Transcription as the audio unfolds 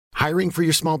Hiring for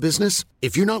your small business?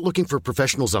 If you're not looking for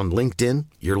professionals on LinkedIn,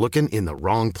 you're looking in the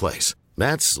wrong place.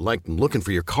 That's like looking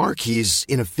for your car keys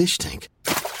in a fish tank.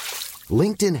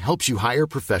 LinkedIn helps you hire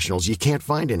professionals you can't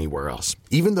find anywhere else,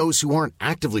 even those who aren't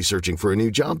actively searching for a new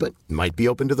job but might be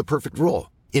open to the perfect role.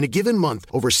 In a given month,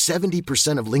 over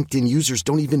 70% of LinkedIn users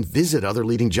don't even visit other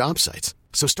leading job sites.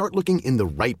 So start looking in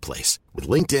the right place.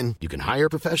 With LinkedIn, you can hire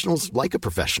professionals like a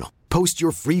professional. Post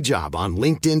your free job on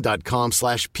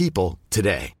linkedin.com/people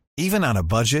today. Even on a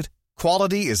budget,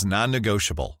 quality is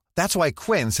non-negotiable. That's why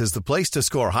Quince is the place to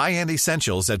score high-end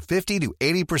essentials at 50 to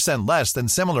 80% less than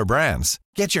similar brands.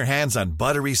 Get your hands on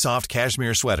buttery soft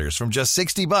cashmere sweaters from just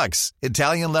 $60,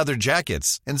 Italian leather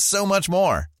jackets, and so much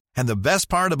more. And the best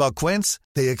part about Quince,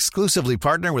 they exclusively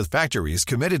partner with factories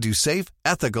committed to safe,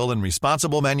 ethical, and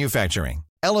responsible manufacturing.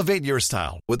 Elevate your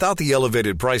style without the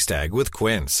elevated price tag with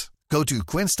Quince. Go to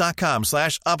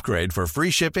quince.com/upgrade for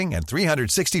free shipping and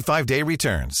 365-day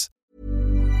returns.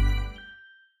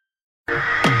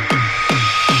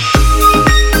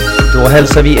 Då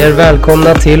hälsar vi er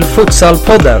välkomna till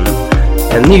Futsalpodden.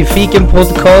 En nyfiken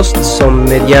podcast som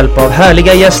med hjälp av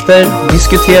härliga gäster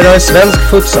diskuterar svensk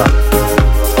futsal.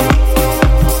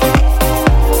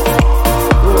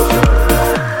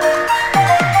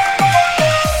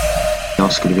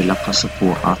 Jag skulle vilja passa på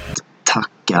att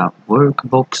tacka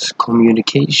Workbox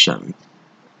Communication.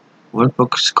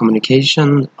 Workbox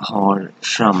Communication har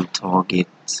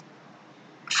framtagit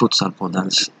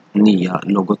Futsalpoddens nya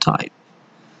logotyp.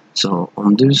 Så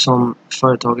om du som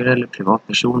företagare eller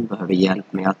privatperson behöver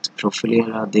hjälp med att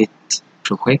profilera ditt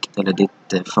projekt eller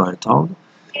ditt företag,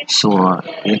 så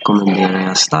rekommenderar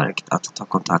jag starkt att ta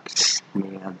kontakt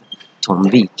med Tom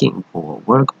Viking på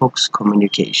Workbox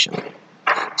Communication.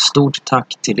 Stort tack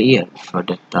till er för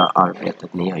detta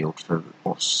arbetet ni har gjort för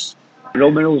oss.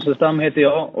 Robin Rosestam heter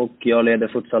jag och jag leder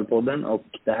Futsalpodden, och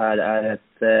det här är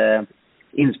ett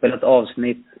inspelat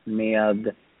avsnitt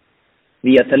med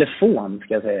via telefon,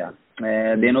 ska jag säga. Det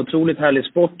är en otroligt härlig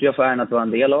sport jag får äran att vara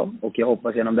en del av, och jag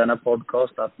hoppas genom denna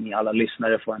podcast att ni alla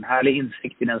lyssnare får en härlig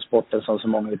insikt i den sporten som så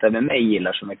många utöver mig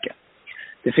gillar så mycket.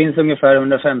 Det finns ungefär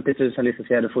 150 000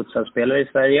 licensierade futsalspelare i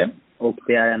Sverige, och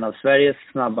det är en av Sveriges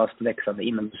snabbast växande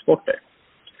inomhussporter.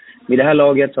 Vid det här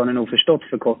laget så har ni nog förstått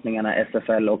förkortningarna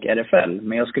SFL och RFL,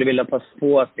 men jag skulle vilja passa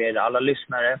på att be alla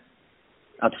lyssnare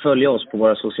att följa oss på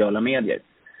våra sociala medier.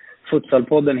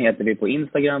 Futsalpodden heter vi på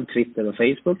Instagram, Twitter och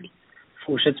Facebook.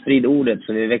 Fortsätt sprida ordet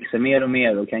så vi växer mer och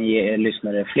mer och kan ge er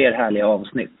lyssnare fler härliga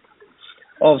avsnitt.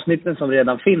 Avsnitten som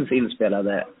redan finns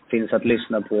inspelade finns att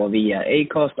lyssna på via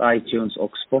Acast, iTunes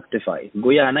och Spotify.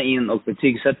 Gå gärna in och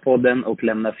betygsätt podden och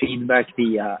lämna feedback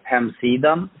via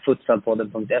hemsidan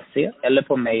futsalpodden.se eller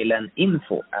på mejlen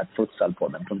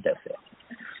info@futsalpodden.se.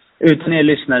 Utan er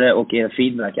lyssnare och er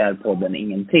feedback är podden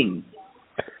ingenting.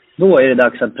 Då är det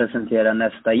dags att presentera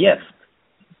nästa gäst.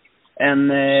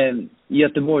 En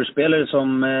Göteborgsspelare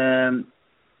som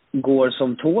går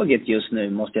som tåget just nu,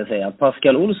 måste jag säga.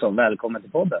 Pascal Olsson, välkommen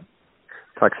till podden.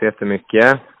 Tack så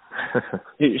jättemycket.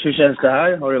 Hur känns det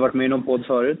här? Har du varit med i någon podd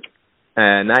förut?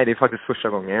 Nej, det är faktiskt första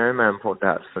gången jag är med i en podd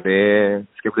här. Så det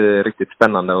ska bli riktigt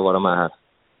spännande att vara med här.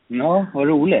 Ja, vad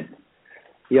roligt.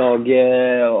 Jag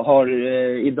har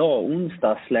idag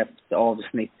onsdag släppt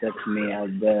avsnittet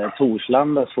med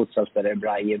Torslandas futsalspelare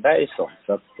Braje Bergson.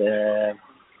 Så att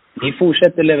vi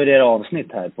fortsätter leverera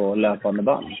avsnitt här på löpande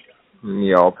band.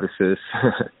 Ja, precis.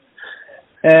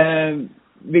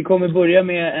 Vi kommer börja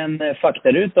med en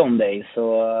faktaruta om dig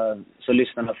så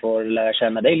lyssnarna får lära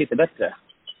känna dig lite bättre.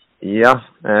 Ja,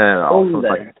 som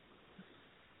sagt.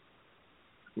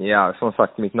 Ja, som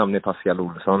sagt, mitt namn är Pascal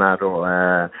Olsson här då.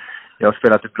 Jag har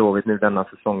spelat i Blåvitt nu denna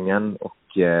säsongen, och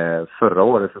förra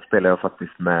året så spelade jag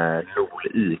faktiskt med LOL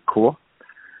IK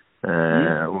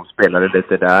och spelade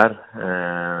lite där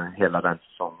hela den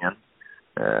säsongen.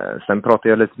 Sen pratade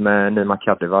jag lite med Nima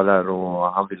Kadeva där,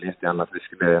 och han ville jättegärna att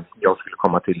jag skulle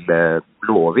komma till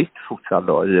Blåvitt futsal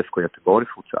då, IFK Göteborg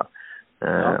futsal.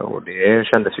 Och det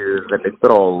kändes ju väldigt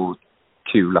bra och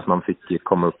kul att man fick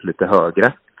komma upp lite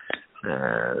högre.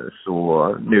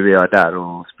 Så nu är jag där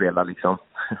och spelar liksom.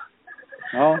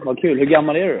 Ja, vad kul. Hur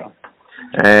gammal är du då?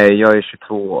 Jag är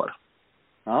 22 år.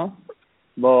 Ja.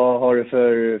 Vad har du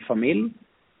för familj?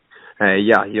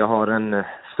 Ja, jag har en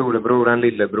storebror, en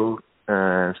lillebror,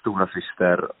 stora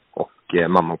syster och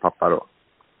mamma och pappa då.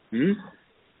 Mm.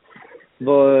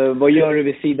 Vad gör du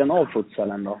vid sidan av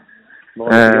futsalen då?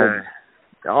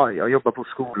 Ja, jag jobbar på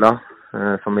skola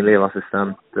som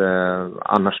elevassistent.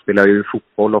 Annars spelar jag ju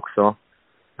fotboll också.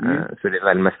 Så det är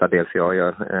väl mestadels jag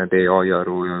gör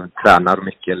och tränar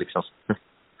mycket liksom.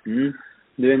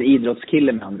 Du är en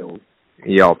idrottskille med andra ord.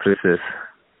 Ja, precis.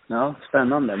 Ja,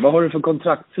 spännande. Vad har du för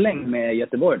kontraktslängd med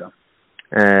Göteborg då?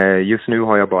 Just nu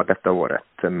har jag bara detta året,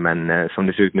 men som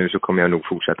det ser ut nu så kommer jag nog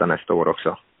fortsätta nästa år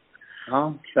också.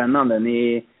 Ja, spännande.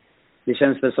 Det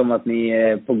känns väl som att ni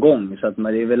är på gång, så att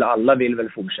alla vill väl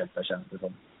fortsätta, känns det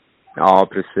som. Ja,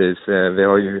 precis.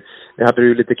 Vi hade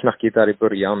ju lite knackigt där i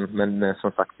början, men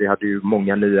som sagt, vi hade ju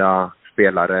många nya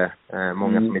spelare,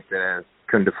 många som inte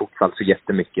kunde fotboll så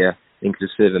jättemycket,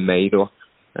 inklusive mig då.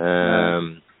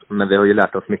 Men vi har ju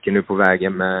lärt oss mycket nu på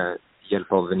vägen med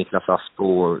hjälp av Niklas Asp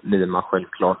och Nima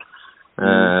självklart.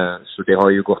 Så det har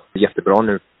ju gått jättebra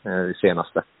nu det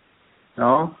senaste.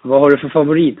 Ja, vad har du för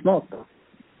favoritmat då?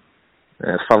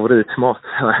 Favoritmat?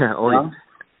 Oj. Ja.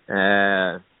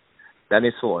 Den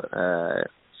är svår.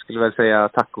 Skulle väl säga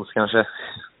tacos kanske.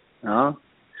 Ja.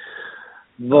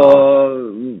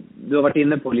 Du har varit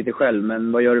inne på lite själv,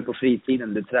 men vad gör du på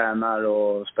fritiden? Du tränar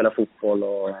och spelar fotboll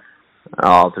och...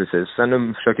 Ja, precis.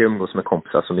 Sen försöker jag umgås med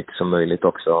kompisar så mycket som möjligt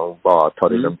också. Och bara ta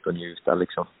det lugnt och njuta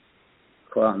liksom.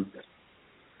 Skönt.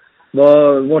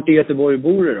 Vart i Göteborg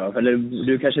bor du då? Eller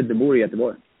du kanske inte bor i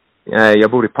Göteborg?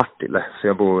 Jag bor i Partille, så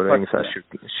jag bor ungefär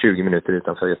 20 minuter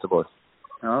utanför Göteborg.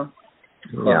 Ja.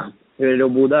 Ja. Hur är det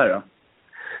att bo där då?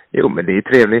 Jo, men det är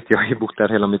trevligt. Jag har ju bott där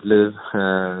hela mitt liv.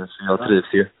 Så jag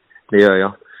trivs ju. Det gör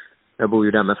jag. Jag bor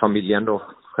ju där med familjen då,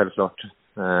 självklart.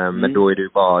 Men då är det ju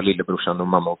bara lillebrorsan och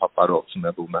mamma och pappa då som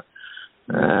jag bor med.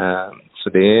 Så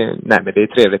det är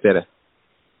trevligt är det.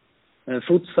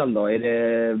 Futsal då?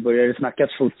 Börjar det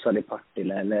snackas futsal i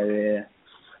Partille eller?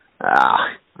 Ja,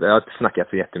 jag har inte snackat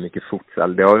så jättemycket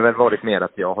futsal. Det har väl varit mer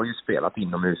att jag har ju spelat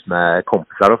inomhus med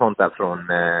kompisar och sånt där från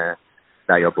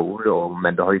där jag bor då,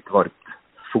 men det har ju inte varit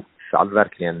futsal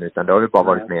verkligen, utan det har ju bara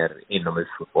varit mer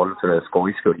inomhusfotboll för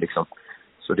skojs skull liksom.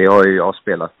 Så det har ju jag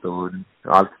spelat och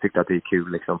jag har alltid tyckt att det är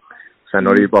kul liksom. Sen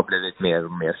har det ju bara blivit mer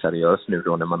och mer seriöst nu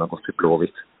då när man har gått till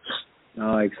Blåvitt.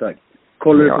 Ja, exakt.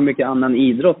 Kollar du på mycket annan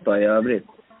idrott då i övrigt?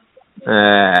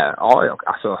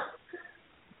 Alltså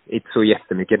inte så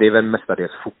jättemycket. Det är väl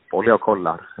mestadels fotboll jag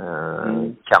kollar.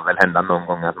 Kan väl hända någon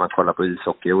gång att man kollar på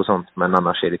ishockey och sånt, men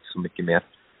annars är det inte så mycket mer.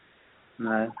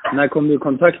 Nej. När kom du i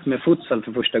kontakt med futsal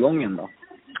för första gången då?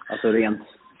 Alltså rent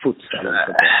futsal?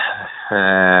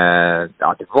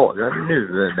 Ja, det var ju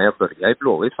nu när jag började i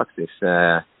Blåvitt faktiskt.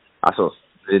 Alltså,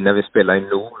 när vi spelade i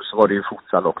Nord så var det ju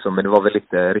futsal också, men det var väl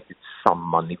inte riktigt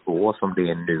samma nivå som det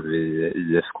är nu i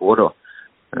IFK då.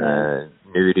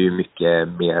 Nu är det ju mycket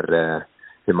mer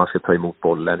hur man ska ta emot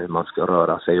bollen, hur man ska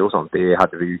röra sig och sånt. Det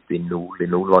hade vi ju ute i Nord. I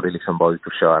Nord var det liksom bara ut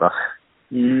och köra.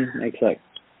 Exakt.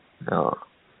 Ja.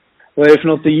 Vad är det för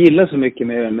något du gillar så mycket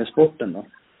med sporten då?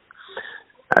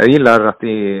 Jag gillar att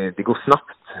det går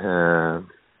snabbt.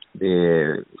 Det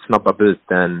är snabba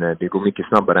byten. Det går mycket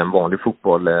snabbare än vanlig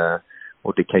fotboll.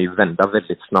 Och det kan ju vända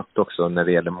väldigt snabbt också när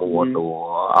det gäller mål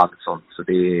och allt sånt. Så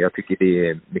jag tycker det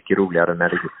är mycket roligare när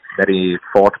det är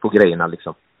fart på grejerna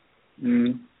liksom.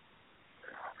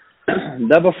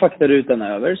 Där var faktarutan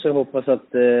över, så jag hoppas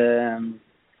att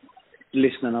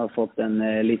lyssnarna har fått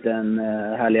en liten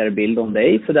härligare bild om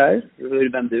dig sådär,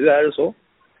 vem du är och så.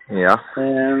 Ja.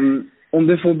 Om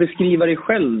du får beskriva dig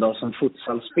själv då som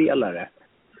futsalspelare.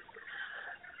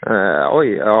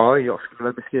 Jag skulle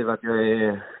väl beskriva att jag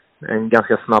är en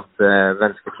ganska snabb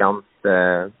vänsterkant,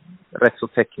 rätt så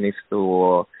tekniskt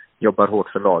och jobbar hårt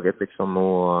för laget liksom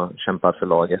och kämpar för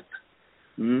laget.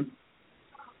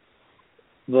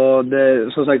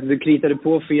 Som sagt, du kritade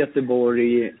på för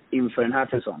Göteborg inför den här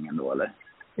säsongen då, eller?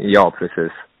 Ja,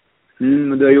 precis.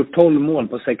 Men du har gjort 12 mål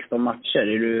på 16 matcher.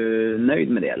 Är du nöjd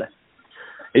med det, eller?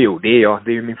 Jo, det är jag.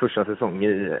 Det är ju min första säsong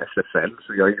i SFL,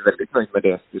 så jag är väldigt nöjd med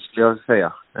det skulle jag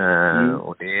säga.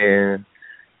 Och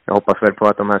jag hoppas väl på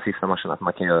att de här sista matcherna att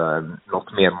man kan göra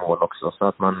något mer mål också, så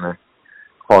att man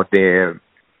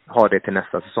har det till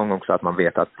nästa säsong också, att man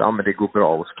vet att men det går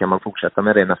bra och så kan man fortsätta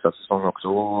med det nästa säsong också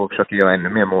och försöka göra ännu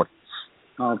mer mål.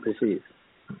 Ja, precis.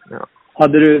 Ja.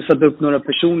 Hade du satt upp några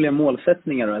personliga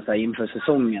målsättningar då, så här, inför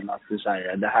säsongen? Att du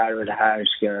säger det här och det här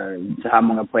så här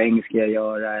många poäng ska jag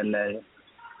göra, eller?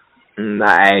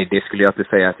 Nej, det skulle jag inte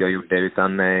säga att jag gjorde,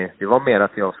 utan det var mer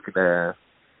att jag skulle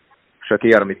försöka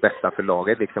göra mitt bästa för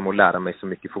laget liksom, och lära mig så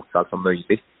mycket fotboll som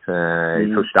möjligt.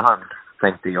 I första hand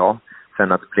tänkte jag.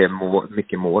 Sen att det blev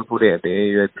mycket mål på det är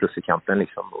ju ett plus i kanten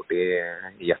liksom, och det är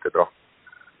jättebra.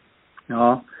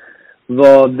 Ja.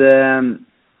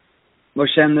 Vad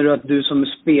känner du att du som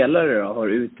spelare då har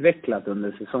utvecklat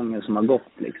under säsongen som har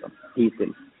gått liksom,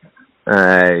 hittills?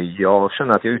 Jag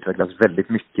känner att jag utvecklats väldigt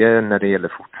mycket när det gäller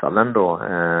fotbollen då.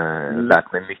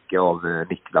 Lärt mig mycket av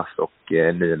Niklas och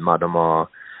Nima. De har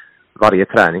varje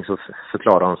träning så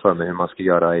förklarar de för mig hur man ska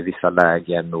göra i vissa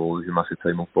lägen och hur man ska ta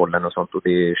emot bollen och sånt. Och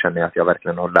det känner jag att jag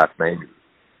verkligen har lärt mig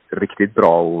riktigt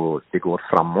bra och det går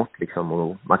framåt liksom.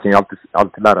 Och man kan ju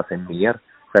alltid lära sig mer,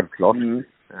 självklart.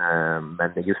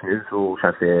 Men just nu så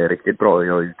känns det riktigt bra.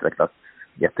 Jag har utvecklat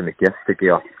jättemycket, tycker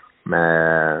jag.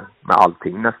 Med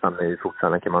allting nästan i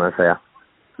futsalen, kan man väl säga.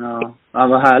 Ja,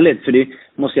 vad härligt. För det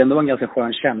måste ju ändå vara en ganska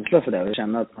skön känsla för det. Att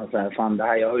känna att man säger, fan, det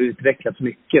här, jag har utvecklats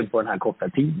mycket på den här korta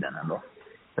tiden ändå.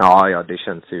 Ja, det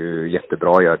känns ju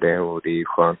jättebra, gör det. Och det är ju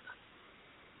skönt.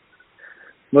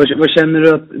 Vad känner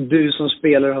du att du som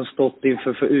spelare har stått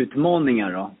inför för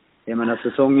utmaningar då? Jag menar,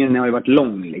 säsongen har ju varit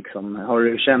lång liksom. Har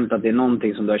du känt att det är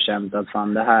någonting som du har känt att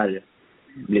fan, det här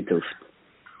blir tufft?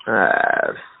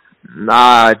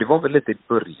 Nej, det var väl lite i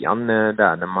början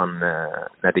där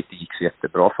när det inte gick så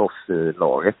jättebra för oss i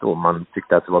laget. Och man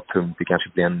tyckte att det var tungt, det kanske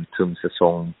blir en tung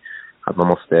säsong. Att man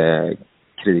måste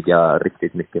kriga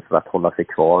riktigt mycket för att hålla sig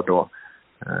kvar då.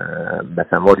 Men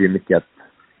sen var det ju mycket att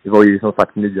det var ju som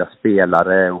sagt nya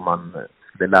spelare och man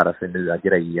skulle lära sig nya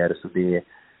grejer. Så det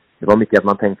var mycket att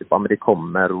man tänkte på att det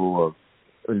kommer, och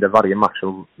under varje match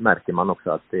så märker man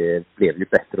också att det blev ju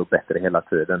bättre och bättre hela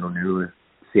tiden. Och nu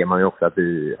ser man ju också att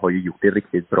vi har ju gjort det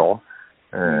riktigt bra.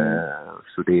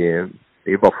 Så det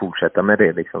är bara att fortsätta med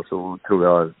det liksom, så tror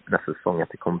jag nästa säsong att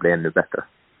det kommer bli ännu bättre.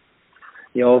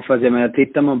 Ja, för att jag menar,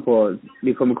 tittar man på,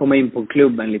 vi kommer komma in på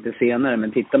klubben lite senare,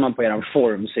 men tittar man på er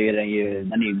form så är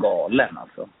den är ju galen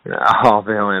alltså. Ja,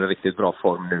 vi har en riktigt bra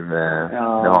form nu.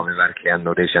 Det har vi verkligen,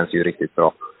 och det känns ju riktigt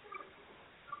bra.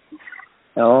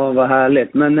 Ja, vad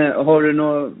härligt. Men har du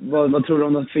vad tror du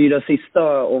om de 4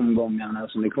 sista omgångarna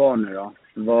som är kvar nu då?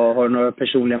 Har du några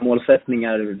personliga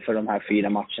målsättningar för de här 4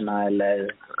 matcherna,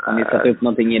 eller har ni satt upp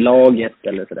någonting i laget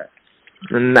eller sådär?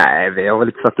 Nej, vi har väl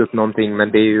inte satt upp någonting,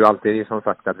 men det är ju alltid som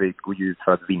sagt att vi går ut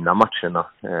för att vinna matcherna.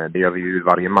 Det gör vi ju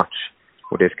varje match,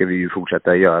 och det ska vi ju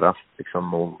fortsätta göra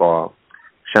liksom, och bara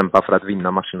kämpa för att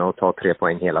vinna matcherna och ta 3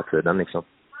 poäng hela tiden liksom.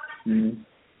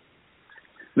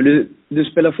 Men du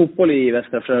spelar fotboll i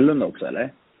Västra Frölunda också, eller?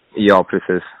 Ja,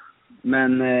 precis.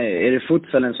 Men är det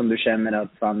futsalen som du känner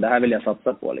att fan, det här vill jag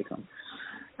satsa på liksom?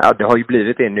 Ja, det har ju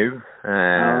blivit det nu.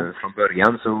 Från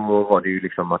början så var det ju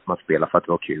liksom att man spelar för att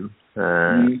det var kul.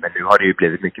 Men nu har det ju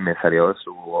blivit mycket mer seriöst,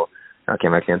 och jag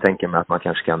kan verkligen tänka mig att man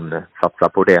kanske kan satsa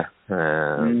på det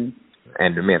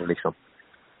ännu mer liksom.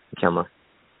 Det kan man.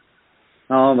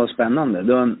 Ja, vad spännande.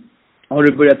 Har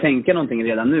du börjat tänka någonting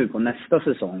redan nu på nästa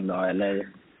säsong då, eller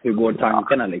hur går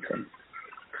tankarna liksom?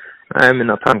 Nej,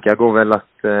 mina tankar går väl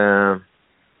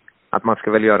att man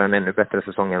ska väl göra en ännu bättre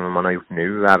säsong än vad man har gjort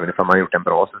nu, även om man har gjort en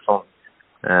bra säsong.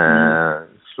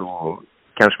 Så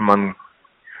kanske man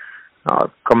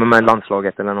kommer med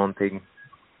landslaget eller någonting.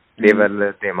 Det är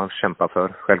väl det man kämpar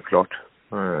för, självklart.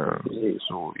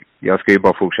 Så jag ska ju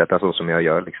bara fortsätta så som jag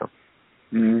gör liksom.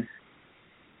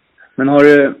 Men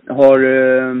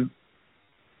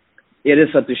är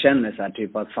det så att du känner så här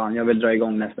typ att fan, jag vill dra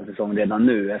igång nästa säsong redan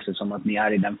nu, eftersom att ni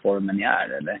är i den formen ni är,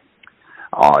 eller?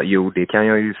 Ja, jo, det kan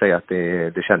jag ju säga att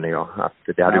det känner jag.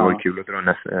 Att det hade varit kul att dra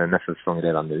nästa säsong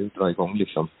redan nu, dra igång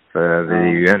liksom. För vi är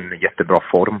ju i en jättebra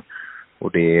form,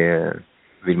 och det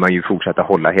vill man ju fortsätta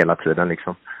hålla hela tiden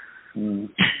liksom.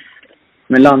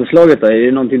 Men landslaget då, är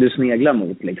det någonting du sneglar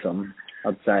mot liksom?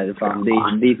 Att så här,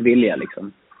 fan, dit vill jag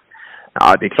liksom.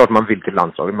 Ja, det är klart man vill till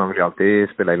landslaget. Man vill ju alltid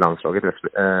spela i landslaget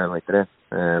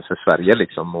för Sverige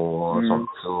liksom och sånt.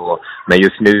 Så, men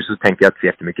just nu så tänker jag inte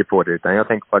jättemycket på det, utan jag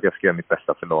tänker på att jag ska göra mitt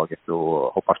bästa för laget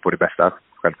och hoppas på det bästa,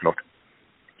 självklart.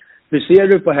 Hur ser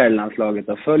du på herrlandslaget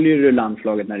då? Följer du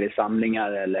landslaget när det är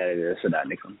samlingar eller sådär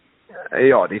liksom?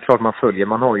 Ja, det är klart man följer.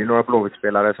 Man har ju några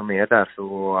Blåvitt-spelare som är där,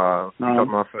 så det är klart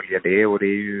man följer det, och det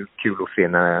är ju kul att se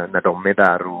när de är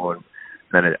där, och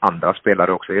när andra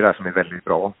spelare också är där som är väldigt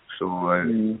bra. Så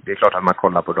det är klart att man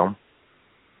kollar på dem.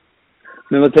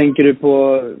 Men vad tänker du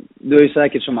på? Du har ju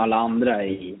säkert som alla andra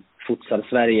i futsal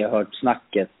Sverige hört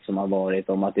snacket som har varit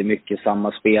om att det är mycket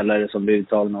samma spelare som blir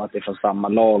uttagna och att det är från samma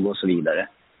lag och så vidare.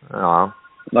 Ja.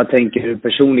 Vad tänker du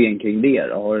personligen kring det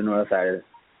då? Har du några så här...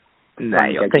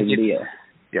 Nej, jag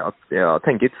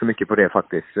tänker inte så mycket på det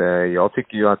faktiskt. Jag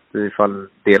tycker ju att ifall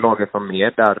det laget som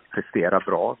är där presterar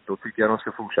bra, då tycker jag de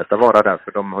ska fortsätta vara där,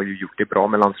 för de har ju gjort det bra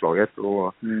med landslaget,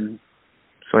 och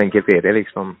så enkelt är det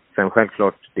liksom. Sen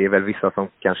självklart, det är väl vissa som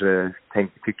kanske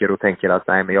tycker och tänker att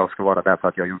nej, men jag ska vara där för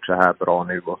att jag har gjort så här bra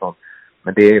nu och sånt.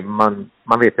 Men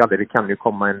man vet ju aldrig, det kan ju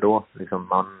komma ändå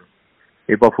liksom.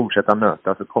 Det är bara att fortsätta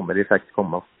nöta, så kommer det säkert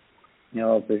komma.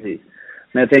 Ja, precis.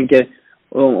 Men jag tänker,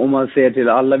 om man ser till,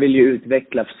 alla vill ju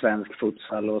utveckla svensk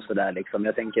futsal och sådär liksom.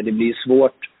 Jag tänker det blir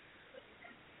svårt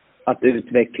att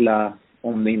utveckla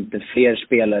om inte fler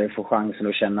spelare får chansen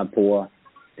att känna på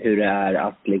hur det är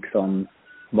att liksom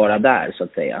vara där, så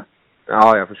att säga.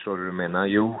 Ja, jag förstår hur du menar.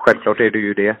 Jo, självklart är det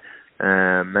ju det.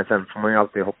 Men sen får man ju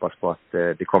alltid hoppas på att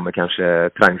det kommer kanske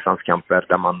träningslandskamper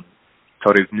där man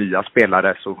tar ut nya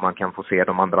spelare så man kan få se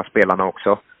de andra spelarna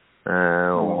också.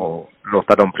 Och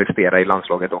låta dem prestera i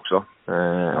landslaget också.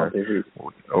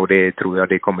 Och det tror jag,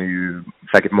 det kommer ju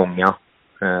säkert många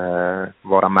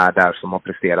vara med där som har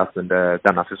presterat under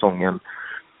denna säsongen.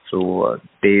 Så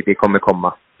det kommer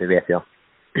komma, det vet jag.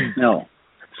 Ja.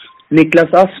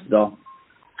 Niklas Asp då?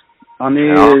 Han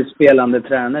är ju spelande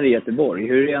tränare i Göteborg.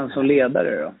 Hur är han som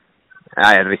ledare då?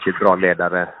 Ja, en riktigt bra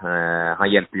ledare.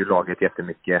 Han hjälper ju laget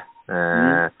jättemycket.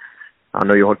 Han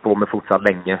har ju hållit på med futsal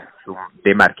länge. Så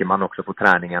det märker man också på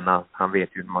träningarna. Han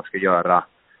vet ju hur man ska göra.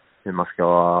 Hur man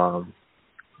ska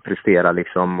prestera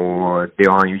liksom. Och det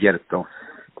har han ju hjälpt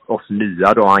oss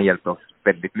nya då. Har han hjälpt oss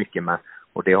väldigt mycket med.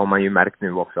 Och det har man ju märkt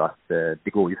nu också att det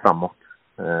går ju framåt.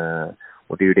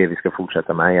 Och det är ju det vi ska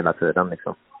fortsätta med hela tiden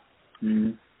liksom.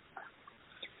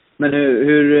 Men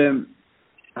hur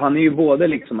han är ju både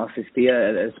liksom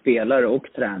spelare och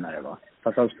tränare, va?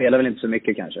 Fast han spelar väl inte så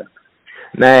mycket kanske?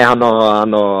 Nej, han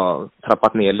har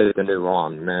trappat ner lite nu och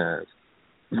han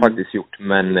faktiskt gjort.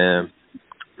 Men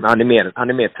han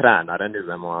är mer tränare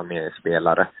nu än vad han är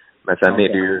spelare. Men sen är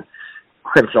det ju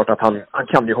självklart att han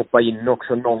kan ju hoppa in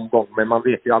också någon gång, men man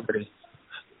vet ju aldrig.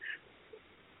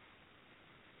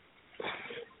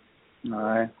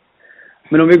 Nej.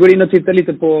 Men om vi går in och tittar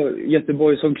lite på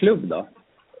Göteborg som klubb då?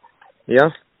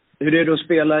 Ja. Hur är det att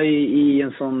spela i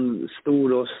en sån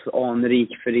stor och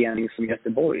anrik förening som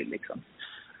Göteborg liksom?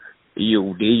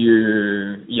 Jo, det är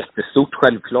ju jättestort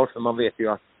självklart, för man vet ju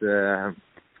att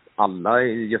alla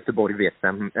i Göteborg vet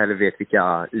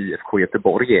vilka IFK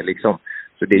Göteborg är liksom.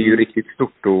 Så det är ju riktigt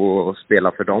stort att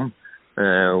spela för dem.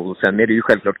 Och sen är det ju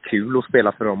självklart kul att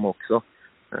spela för dem också.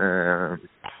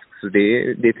 Så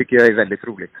det tycker jag är väldigt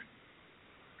roligt.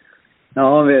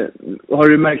 Ja, har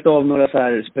du märkt av några så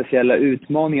här speciella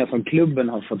utmaningar som klubben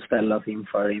har fått ställas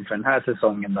inför den här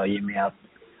säsongen då, i och med att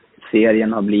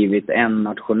serien har blivit en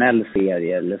nationell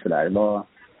serie eller sådär?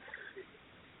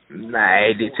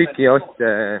 Nej, det tycker jag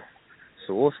inte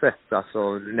så sett.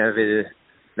 Alltså,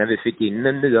 när vi fick in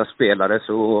en nya spelare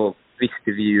så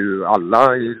visste vi ju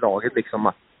alla i laget liksom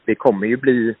att det kommer ju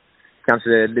bli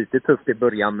kanske lite tufft i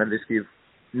början, men vi ska ju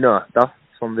nöta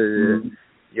som vi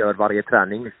gör varje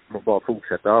träning och bara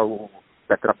fortsätta och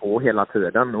bättra på hela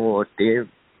tiden, och det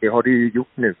har du ju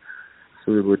gjort nu,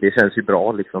 så det känns ju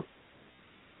bra liksom.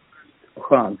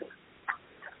 Skönt.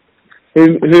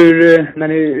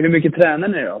 Hur mycket tränar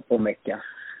ni då på en vecka?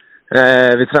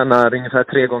 Vi tränar ungefär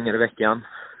 3 gånger i veckan.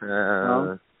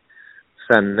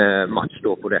 Sen match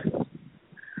då på det.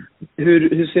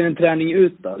 Hur ser en träning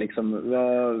ut då liksom?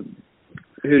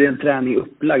 Hur är en träning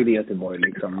upplagd i Göteborg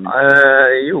liksom?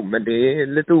 Jo, men det är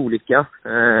lite olika.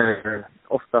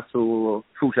 Ofta så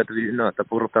fortsätter vi nöta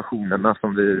på rotationerna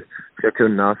som vi ska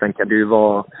kunna. Sen kan det ju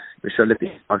vara, vi kör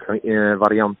lite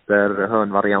varianter,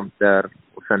 hörnvarianter,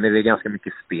 och sen är det ganska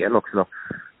mycket spel också.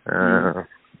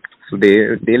 Så det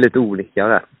är lite olika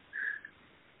där.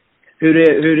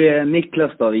 Hur är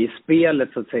Niklas då i spelet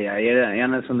så att säga? Är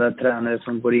han en sån där tränare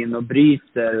som går in och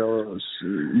bryter och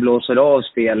blåser av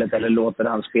spelet, eller låter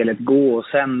han spelet gå och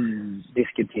sen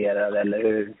diskuterar, eller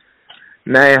hur?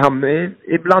 Nej,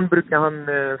 ibland brukar han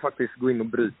faktiskt gå in och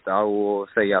bryta och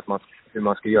säga att hur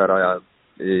man ska göra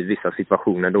i vissa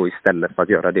situationer då, istället för att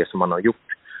göra det som man har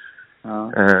gjort.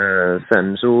 Ja.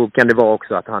 Sen så kan det vara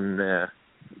också att han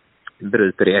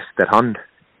bryter i efterhand.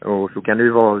 Och så kan det ju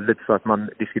vara lite så att man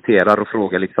diskuterar och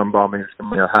frågar liksom bara, men hur ska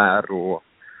man göra här, och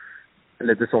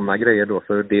lite sådana grejer då.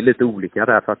 Så det är lite olika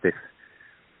där faktiskt.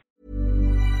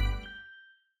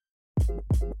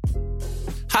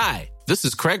 Hi, this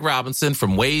is Craig Robinson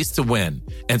from Ways to Win,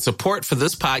 and support for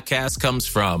this podcast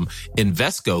comes from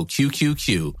Invesco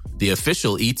QQQ, the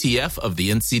official ETF of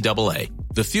the NCAA.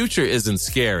 The future isn't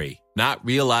scary. Not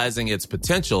realizing its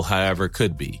potential, however,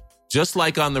 could be. Just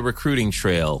like on the recruiting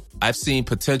trail, I've seen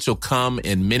potential come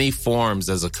in many forms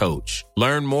as a coach.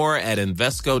 Learn more at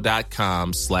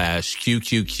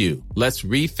Invesco.com/QQQ. Let's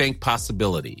rethink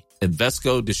possibility.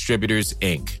 Invesco Distributors,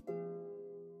 Inc.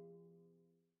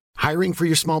 Hiring for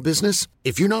your small business?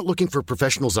 If you're not looking for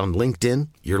professionals on LinkedIn,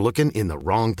 you're looking in the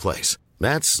wrong place.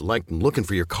 That's like looking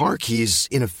for your car keys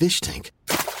in a fish tank.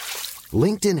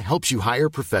 LinkedIn helps you hire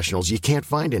professionals you can't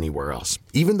find anywhere else,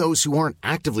 even those who aren't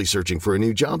actively searching for a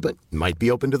new job but might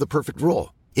be open to the perfect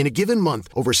role. In a given month,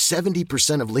 over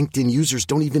 70% of LinkedIn users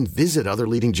don't even visit other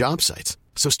leading job sites.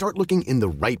 So start looking in the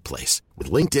right place.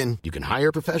 With LinkedIn, you can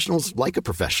hire professionals like a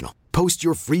professional. Post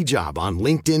your free job on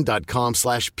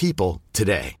linkedin.com/people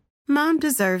today. Mom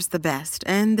deserves the best,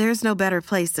 and there's no better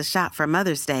place to shop for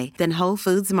Mother's Day than Whole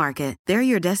Foods Market. They're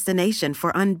your destination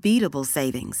for unbeatable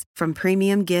savings, from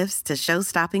premium gifts to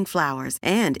show-stopping flowers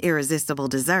and irresistible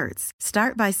desserts.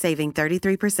 Start by saving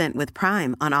 33% with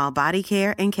Prime on all body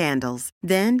care and candles.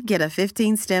 Then get a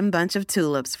 15-stem bunch of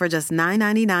tulips for just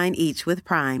 $9.99 each with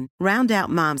Prime. Round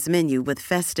out Mom's menu with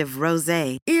festive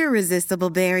rosé, irresistible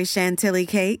berry chantilly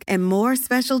cake, and more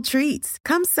special treats.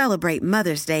 Come celebrate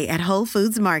Mother's Day at Whole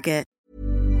Foods Market.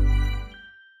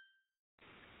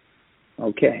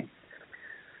 Okej.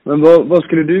 Men vad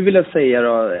skulle du vilja säga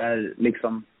då, är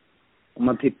liksom, om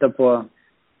man tittar på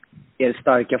er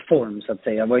starka form så att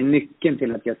säga, vad är nyckeln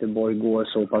till att Göteborg går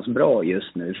så pass bra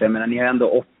just nu? För jag menar, ni har ändå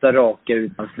 8 raka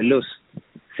utan förlust.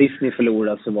 Sist ni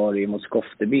förlorade så var det ju mot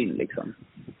Skoftebyn liksom.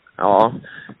 Ja,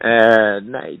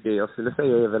 nej, det jag skulle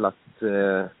säga är väl att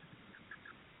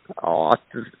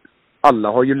att alla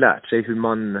har ju lärt sig hur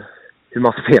man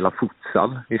spelar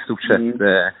futsal i stort sett.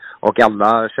 Och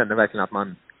alla känner verkligen att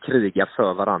man krigar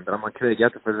för varandra. Man krigar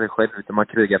inte för sig själv utan man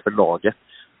krigar för laget.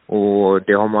 Och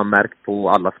det har man märkt på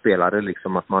alla spelare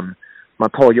liksom, att man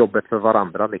tar jobbet för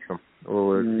varandra liksom.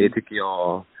 Och det tycker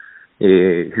jag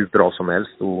är hur bra som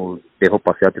helst. Och det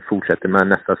hoppas jag att det fortsätter med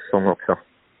nästa säsong också.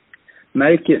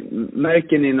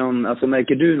 Märker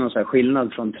du någon så här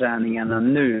skillnad från träningarna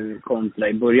nu kontra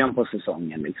i början på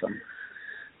säsongen liksom?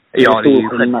 Ja, det är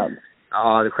skillnad.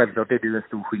 Ja, självklart är det ju en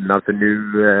stor skillnad, för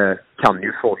nu kan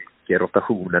ju folk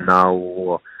rotationerna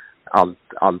och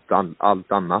allt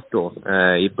annat då.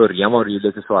 I början var det ju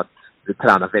lite så att vi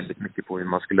tränade väldigt mycket på hur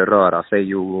man skulle röra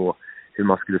sig och hur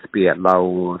man skulle spela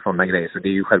och sådana grejer. Så det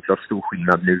är ju självklart stor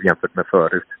skillnad nu jämfört med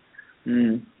förut.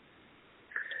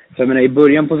 Så jag menar, i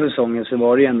början på säsongen så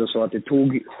var det ju ändå så att det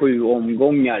tog 7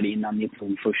 omgångar innan ni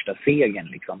tog första segern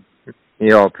liksom.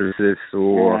 Ja, precis.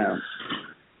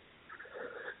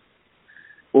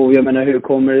 Och jag menar, hur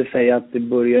kommer det sig att det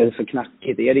började så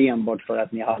knackigt? Är det enbart för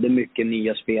att ni hade mycket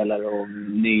nya spelare och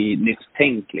nytt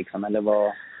tänk liksom, eller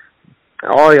vad?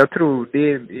 Ja, jag tror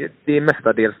det är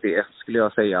mestadels det, skulle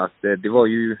jag säga. Att det var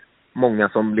ju många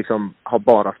som liksom har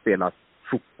bara spelat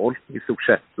fotboll i stort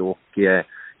sett och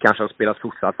kanske har spelat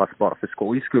futsal fast bara för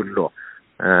skojs skull då.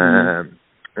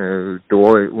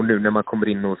 Och nu när man kommer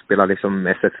in och spelar liksom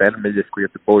SFL med IFK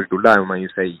Göteborg, då lär man ju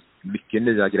sig mycket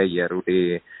nya grejer, och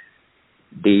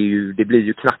det blir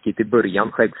ju knackigt i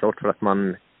början självklart, för att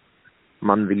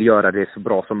man vill göra det så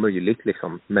bra som möjligt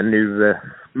liksom. Men nu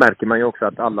märker man ju också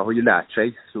att alla har ju lärt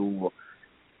sig, så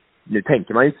nu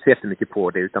tänker man ju inte så jättemycket på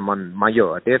det, utan man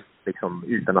gör det liksom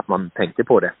utan att man tänker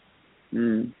på det.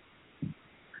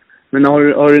 Men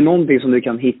har du någonting som du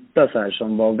kan hitta så här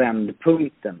som var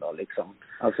vändpunkten då liksom?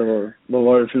 Alltså vad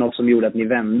var det för något som gjorde att ni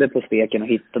vände på steken och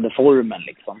hittade formen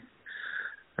liksom?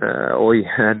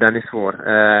 Oj, den är svår.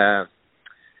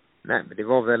 Nej, men det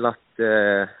var väl att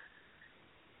är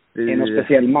det någon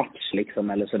speciell match liksom,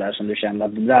 eller sådär som du kände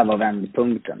att det där var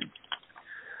vändpunkten?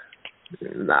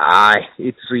 Nej,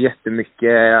 inte så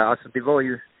jättemycket. Alltså det var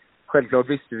ju, självklart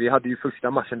visste vi hade ju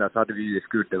första matchen där, så hade vi i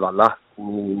Uddevalla,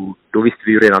 och då visste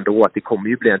vi ju redan då att det kommer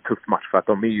ju bli en tuff match, för att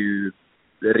de är ju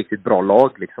ett riktigt bra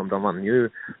lag liksom. De vann ju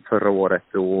förra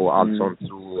året och allt sånt,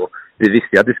 så vi visste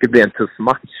ju att det skulle bli en tuff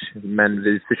match, men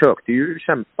vi försökte ju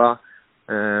kämpa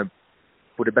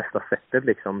på det bästa sättet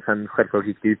liksom. Sen självklart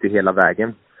gick det ju inte hela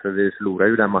vägen, för vi förlorade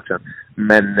ju den matchen.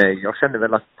 Men jag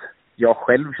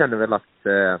själv kände väl att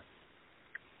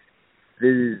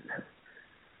vi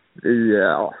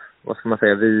vad ska man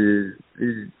säga,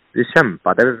 vi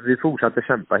kämpade, vi fortsatte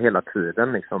kämpa hela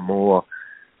tiden liksom, och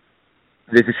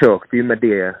vi försökte ju med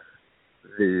det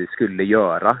vi skulle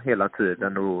göra hela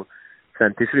tiden, och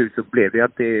sen till slut så blev det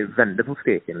att det vände på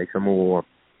steken liksom, och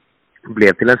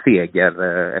blev till en seger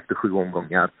efter 7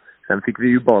 omgångar. Sen fick vi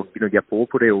ju bara gnugga på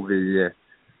det, och vi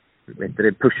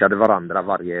pushade varandra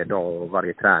varje dag och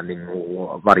varje träning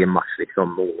och varje match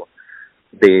liksom, och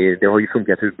det har ju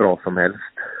funkat hur bra som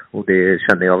helst, och det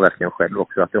känner jag verkligen själv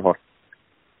också att jag har.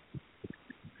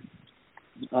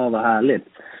 Ja, vad härligt.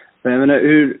 Men jag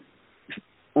menar,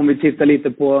 om vi tittar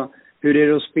lite på hur är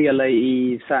det att spela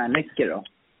i Särnäcke då?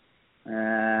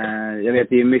 Jag vet,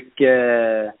 det är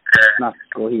mycket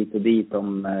snack och hit och dit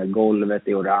om golvet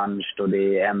är orange och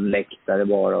det är en läktare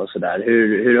bara och sådär.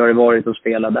 Hur har det varit att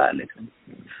spela där liksom?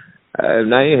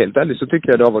 Nej, helt ärligt så tycker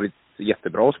jag det har varit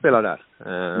jättebra att spela där.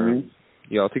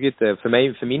 Jag tycker inte,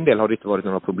 för min del har det inte varit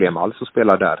några problem alls att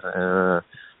spela där.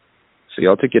 Så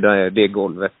jag tycker det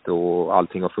golvet och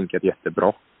allting har funkat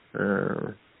jättebra.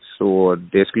 Så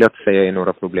det skulle jag inte säga är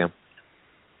några problem.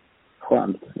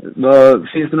 Skönt.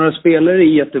 Finns det några spelare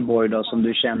i Göteborg då som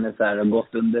du känner så här har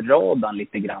gått under radarn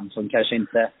lite grann, som kanske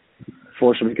inte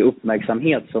får så mycket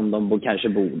uppmärksamhet som de kanske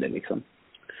borde liksom?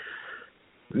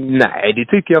 Nej, det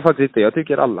tycker jag faktiskt inte. Jag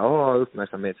tycker alla har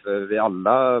uppmärksamhet, för vi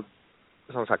alla,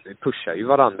 som sagt, vi pushar ju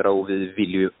varandra och vi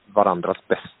vill ju varandras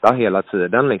bästa hela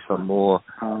tiden liksom. Och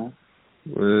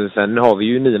sen har vi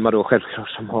ju Nima då självklart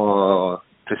som har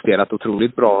presterat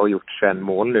otroligt bra och gjort 21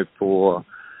 mål nu på,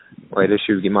 vad är det,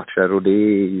 20 matcher, och det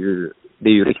är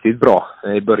ju riktigt bra.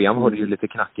 I början var det ju lite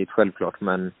knackigt självklart,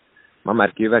 men man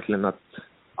märker ju verkligen att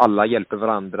alla hjälper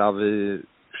varandra. Vi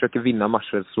försöker vinna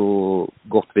matcher så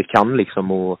gott vi kan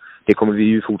liksom, och det kommer vi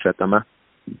ju fortsätta med.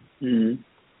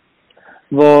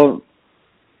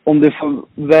 Om du får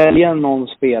välja någon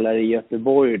spelare i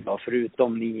Göteborg då,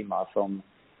 förutom Nima som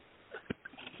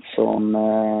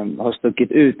har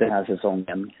stuckit ut den här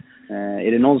säsongen,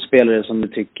 är det någon spelare som du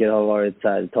tycker har varit så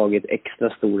här, tagit extra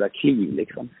stora kliv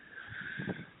liksom?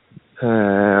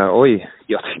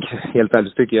 Helt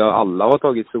ärligt tycker jag alla har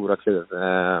tagit stora kliv.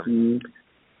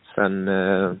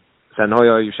 Sen har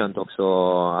jag ju känt också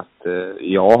att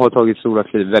jag har tagit stora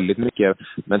kliv väldigt mycket.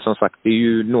 Men som sagt, det är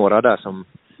ju några där som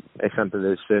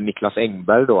exempelvis Niklas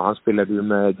Engberg då. Han spelade ju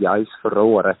med Gais förra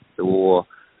året, och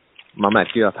man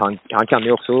märker ju att han kan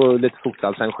ju också lite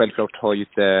fotboll. Sen självklart har ju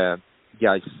inte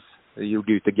Gais,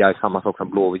 gjorde ju inte Gais samma sak som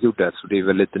Blåvitt gjorde, så det är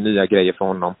väl lite nya grejer för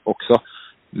honom också.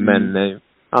 Men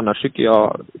annars tycker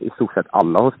jag i stort sett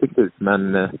alla har stickt ut.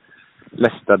 Men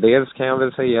mestadels kan jag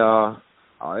väl säga,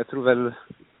 jag tror väl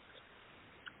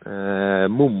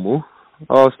Momo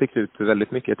har stickt ut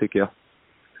väldigt mycket tycker jag.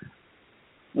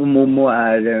 Och Momo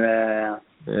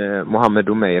är Mohamed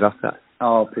Omeiras där.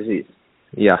 Ja, precis.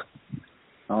 Ja.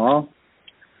 Ja.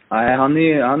 Nej,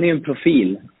 han är en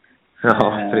profil.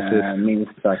 Ja, precis.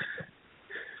 Minst sagt.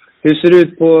 Hur ser det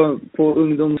ut på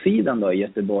ungdomssidan då i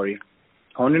Göteborg?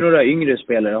 Har ni några yngre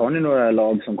spelare? Har ni några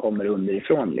lag som kommer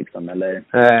underifrån liksom, eller?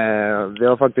 Vi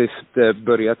har faktiskt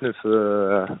börjat nu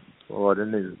för, vad var det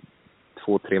nu,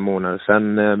 2-3 månader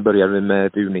sedan började vi med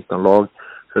ett U19-lag.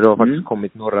 Så det har faktiskt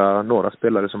kommit några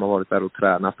spelare som har varit där och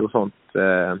tränat och sånt.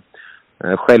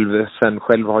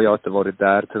 Själv har jag inte varit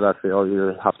där tyvärr, för jag har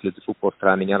ju haft lite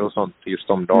fotbollsträningar och sånt just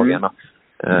de dagarna.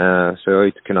 Så jag har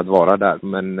inte kunnat vara där.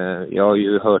 Men jag har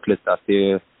ju hört lite att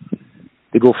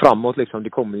det går framåt liksom. Det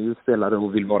kommer ju spelare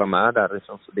och vill vara med där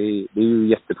liksom. Så det är ju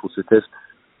jättepositivt.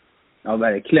 Ja,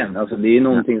 verkligen. Alltså det är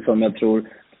någonting som jag tror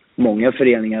många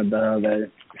föreningar behöver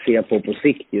se på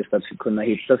sikt, just att kunna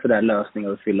hitta sådär lösningar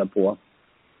och fylla på.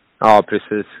 Ja,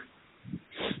 precis.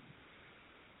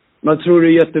 Vad tror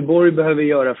du Göteborg behöver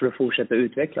göra för att fortsätta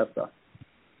utvecklas då?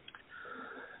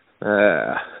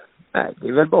 Nej, det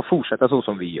är väl bara att fortsätta så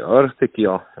som vi gör, tycker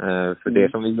jag. För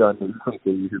det som vi gör nu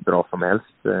funkar ju hur bra som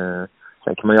helst.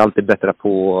 Sen kan man ju alltid bättra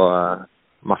på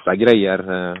massa grejer.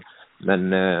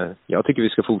 Men jag tycker vi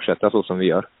ska fortsätta så som vi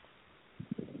gör.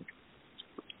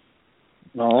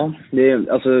 Ja,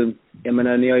 alltså, jag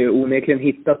menar, ni har ju onekligen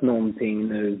hittat någonting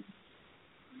nu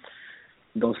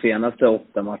de senaste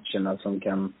 8 matcherna som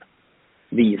kan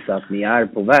visa att ni är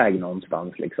på väg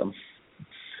någonstans liksom.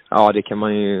 Ja, det kan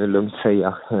man ju lugnt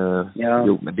säga. Ja.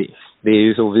 Jo, men det är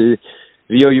ju så. Vi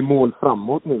gör ju mål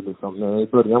framåt nu liksom. I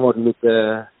början var det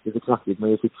lite knackigt, men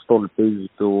vi fick stolpe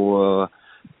ut och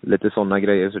lite sådana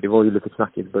grejer. Så det var ju lite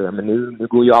knackigt i början. Men nu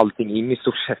går ju allting in i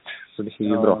stort sett. Så det är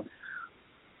ju bra.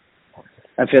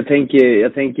 Ja, för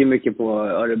jag tänker mycket på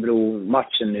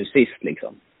Örebro-matchen nu sist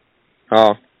liksom.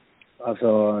 Ja.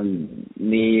 Alltså,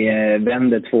 ni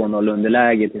vände 2-0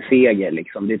 underläge till seger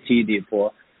liksom. Det tyder ju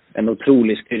på en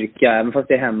otrolig styrka, även fast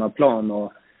det är hemmaplan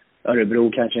och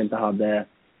Örebro kanske inte hade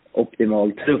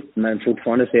optimal trupp, men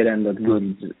fortfarande ser det ändå ett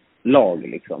guldlag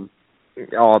liksom.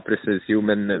 Ja, precis. Jo,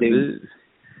 men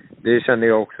det känner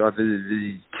jag också, att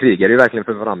vi krigar ju verkligen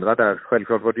för varandra där.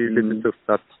 Självklart var det ju lite tufft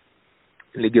att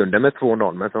ligga under med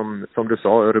 2-0, men som du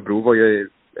sa, Örebro var ju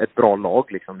ett bra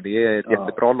lag liksom. Det är ett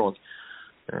jättebra lag.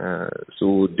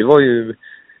 Så det var ju,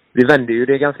 vi vände ju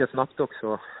det ganska snabbt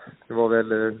också. Det var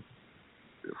väl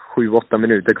 7-8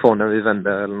 minuter kvar när vi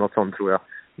vände eller något sånt, tror jag.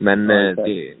 Men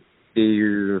det är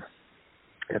ju,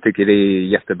 jag tycker det är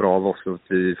jättebra av oss att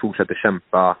vi fortsätter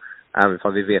kämpa. Även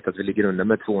om vi vet att vi ligger under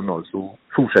med 2-0, så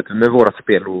fortsätter vi med våra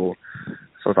spel, och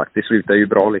som sagt, det slutar ju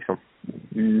bra liksom.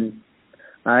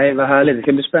 Nej, vad härligt. Det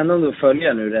ska bli spännande att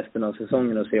följa nu resten av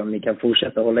säsongen och se om ni kan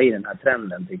fortsätta hålla i den här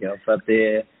trenden, tycker jag. För att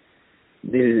det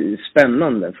är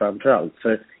spännande framförallt.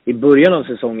 För i början av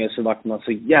säsongen så var man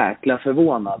så jäkla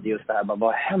förvånad just det här.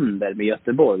 Vad händer med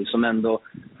Göteborg, som ändå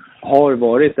har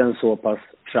varit en så pass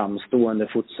framstående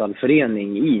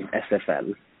futsalförening i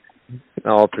SFL?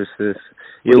 Ja, precis.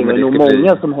 Jo, det var nog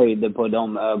många som höjde på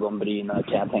de ögonbrynen,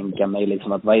 kan jag tänka mig.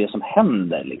 Liksom, att vad är det som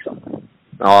händer liksom?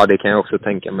 Ja, det kan jag också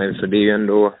tänka mig. Så det är ju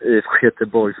ändå IFK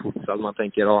Göteborgs futsal. Man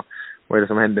tänker, ja, vad är det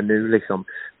som händer nu liksom?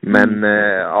 Men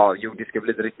ja, jo, det ska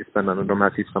bli riktigt spännande de här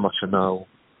sista matcherna. Och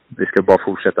vi ska bara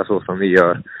fortsätta så som vi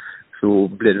gör. Så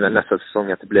blir det väl nästa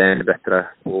säsong att det blir ännu bättre.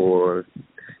 Och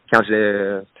kanske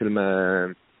till och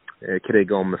med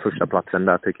kriga om första platsen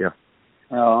där, tycker jag.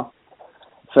 Ja.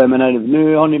 För jag menar,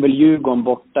 nu har ni väl Djurgården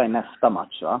borta i nästa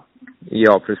match, va?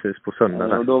 Ja, precis, på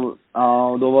söndag. Och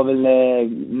då var väl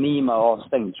Nima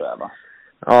avstängd, tror jag, va?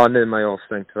 Ja, Nima är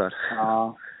avstängd tyvärr.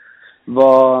 Ja.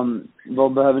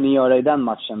 Vad behöver ni göra i den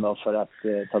matchen då för att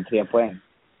ta 3 poäng?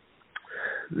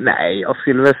 Nej, jag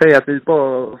skulle väl säga att vi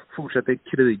bara fortsätter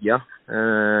kriga.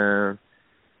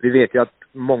 Vi vet ju att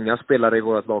många spelare i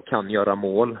vårt lag kan göra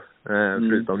mål,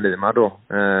 förutom Nima då.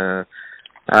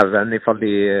 Även ifall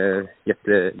det är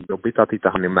jättejobbigt att inte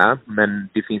han är med. Men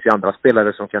det finns ju andra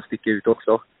spelare som kan sticka ut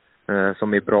också.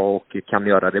 Som är bra och kan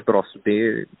göra det bra. Så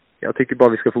jag tycker bara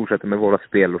vi ska fortsätta med våra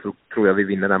spel och så tror jag vi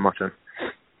vinner den matchen.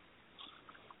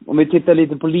 Om vi tittar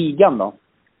lite på ligan då.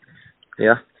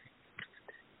 Ja.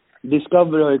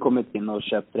 Discovery har ju kommit in och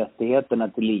köpt rättigheterna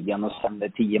till ligan och sänder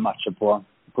 10 matcher på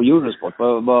Eurosport.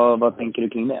 Vad tänker du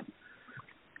kring det?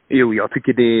 Jo, jag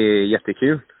tycker det är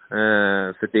jättekul.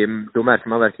 För då märker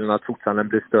man verkligen att futsalen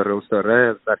blir större och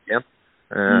större, verkligen.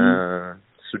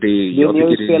 Så ni har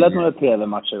ju spelat några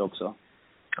TV-matcher också.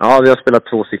 Ja, vi har spelat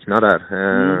 2 stycken där.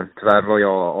 Tyvärr var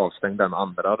jag avstängd den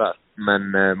andra där.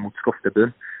 Men mot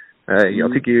Skoftebyn.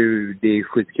 Jag tycker ju det är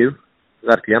skitkul,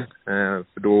 verkligen.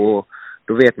 För då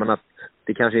vet man att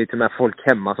det kanske är till och med folk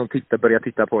hemma som börjar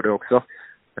titta på det också.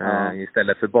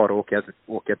 Istället för bara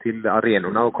åka till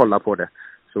arenorna och kolla på det.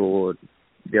 Så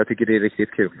jag tycker det är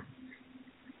riktigt kul.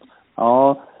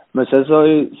 Ja, men sen så har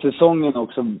ju säsongen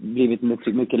också blivit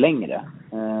mycket, mycket längre.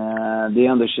 Det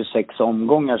är ändå 26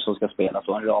 omgångar som ska spelas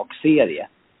och en rak serie.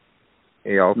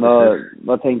 Ja, precis.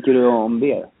 Vad tänker du om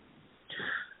det?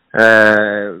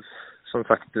 Som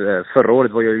sagt, förra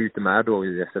året var jag ute med då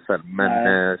i SFL.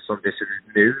 Men som det ser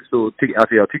ut nu så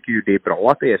jag tycker ju det är bra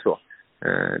att det är så.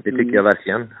 Det tycker jag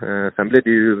verkligen. Sen blir det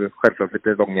ju självklart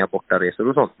lite långa bortaresor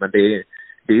och sånt. Men det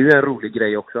är ju en rolig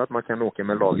grej också att man kan åka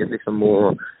med laget liksom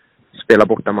och spela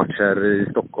bortamatcher i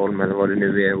Stockholm eller vad det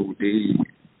nu är. Och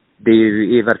det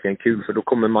är verkligen kul, för då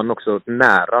kommer man också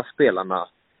nära spelarna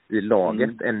i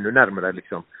laget, ännu närmare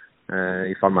liksom.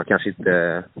 Ifall man kanske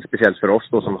inte, speciellt för oss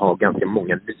då som har ganska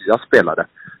många nya spelare,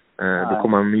 då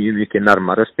kommer man ju mycket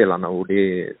närmare spelarna och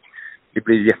det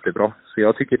blir jättebra. Så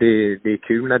jag tycker det är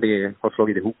kul när det har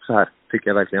slagit ihop så här, tycker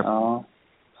jag verkligen. Ja.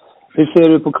 Hur ser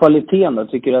du på kvaliteten då?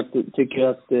 Tycker du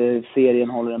att serien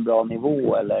håller en bra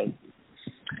nivå eller?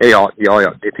 Ja,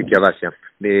 det tycker jag verkligen.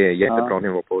 Det är jättebra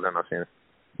nivå på denna serien.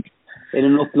 Är det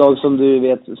något lag som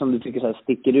du tycker så här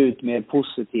sticker ut mer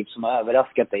positivt, som har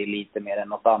överraskat dig lite mer än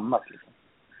något annat liksom?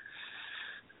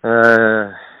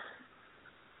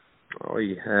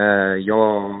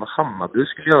 Hammarby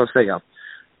skulle jag säga.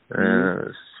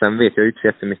 Sen vet jag ju inte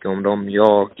jättemycket om dem.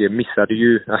 Jag missade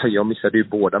ju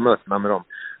båda mötena med dem.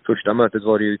 Första mötet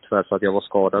var det ju tyvärr så att jag var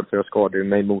skadad, för jag skadade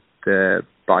mig mot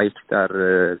bike där,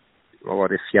 vad var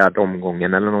det, 4:e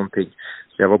omgången eller någonting.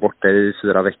 Så jag var borta i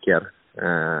 4 veckor.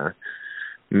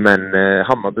 Men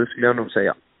Hammarby skulle jag nog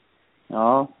säga.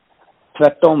 Ja.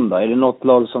 Tvärtom då? Är det något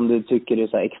lag som du tycker är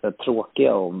så här extra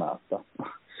tråkiga att möta?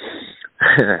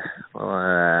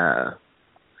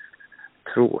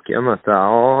 Tråkiga att möta?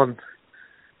 Ja,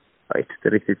 jag vet inte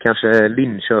riktigt. Kanske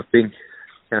Linköping.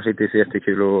 Kanske inte är så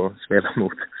jättekul att spela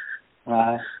mot.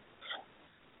 Nej.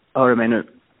 Hör du mig nu?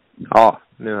 Ja,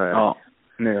 nu hör jag. Ja,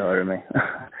 nu hör du mig.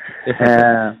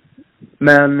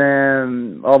 Men,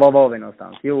 var var vi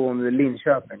någonstans? Jo,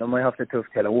 Linköping. De har ju haft det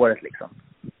tufft hela året liksom.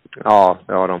 Ja,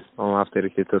 det har de. De har haft det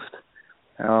riktigt tufft.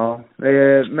 Ja,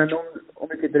 men om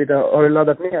vi tittar lite, har du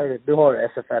laddat ner? Du har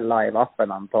SFL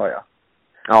Live-appen, antar jag.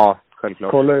 Ja,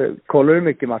 självklart. Kollar du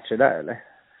mycket matcher där, eller?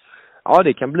 Ja,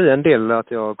 det kan bli en del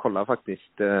att jag kollar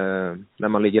faktiskt. När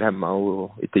man ligger hemma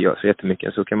och inte gör så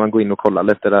jättemycket, så kan man gå in och kolla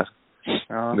lite där.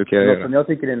 Ja, något som jag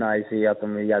tycker är nice är att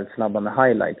de är jävligt snabba med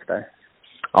highlights där.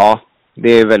 Ja, det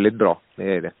är väldigt bra.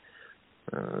 Det är det.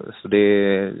 Så det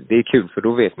är kul, för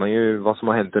då vet man ju vad som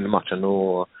har hänt under matchen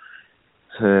och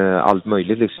allt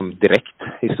möjligt liksom direkt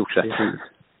i stort sett.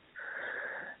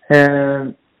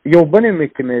 Jobbar ni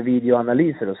mycket med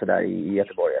videoanalyser och sådär i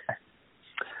Göteborg?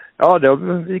 Ja,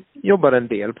 vi jobbar en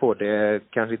del på det.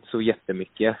 Kanske inte så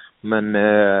jättemycket. Men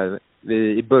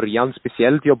i början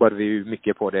speciellt jobbade vi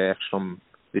mycket på det, eftersom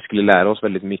vi skulle lära oss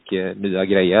väldigt mycket nya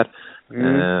grejer.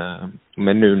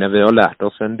 Men nu när vi har lärt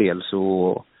oss en del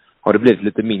så har det blivit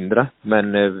lite mindre.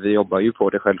 Men vi jobbar ju på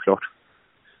det självklart.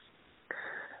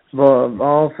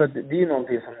 Ja, för det är ju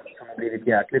någonting som har blivit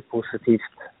jäkligt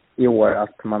positivt i år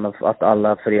att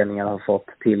alla föreningar har fått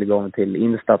tillgång till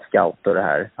Instat Scout och det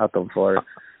här. Att de får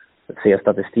se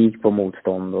statistik på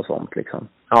motstånd och sånt liksom.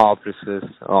 Ja, precis.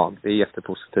 Ja, det är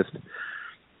jättepositivt.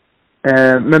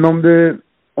 Men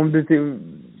om du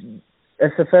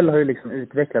SFL har ju liksom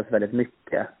utvecklats väldigt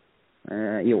mycket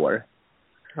i år.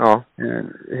 Ja.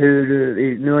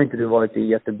 Nu har inte du varit i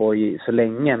Göteborg så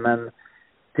länge, men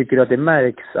tycker du att det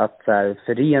märks att så här,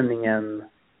 föreningen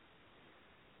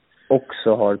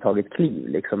också har tagit kliv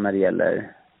liksom när det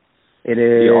gäller, är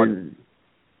det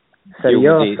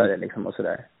seriösare liksom och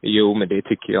sådär? Jo, men det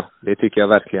tycker jag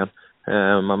verkligen.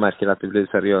 Man märker att det blir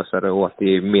seriösare och att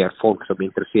det är mer folk som blir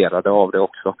intresserade av det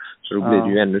också. Så då blir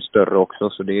det ju ännu större också.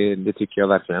 Så det tycker jag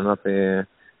verkligen att det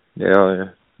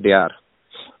är.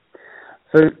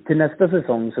 För till nästa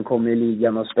säsong så kommer ju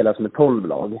ligan att spelas med 12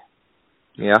 lag.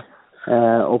 Ja.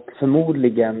 Och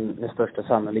förmodligen med största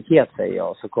sannolikhet, säger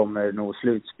jag, så kommer nog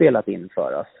slutspel att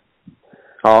införas.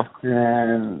 Ja.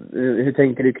 Hur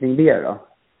tänker du kring det då?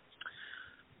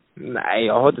 Nej,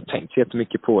 jag har inte tänkt så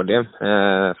jättemycket på det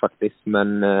faktiskt.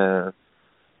 Men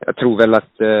jag tror väl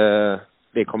att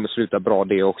det kommer sluta bra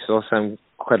det också. Sen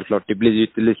självklart, det blir ju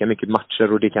inte lika mycket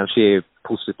matcher och det kanske är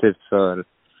positivt för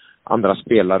andra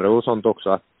spelare och sånt också.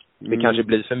 Att det kanske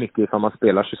blir för mycket ifall man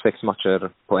spelar 26 matcher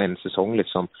på en säsong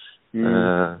liksom.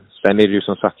 Sen är det ju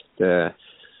som sagt,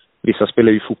 vissa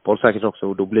spelar ju fotboll säkert också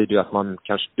och då blir det ju att man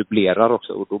kanske dubblerar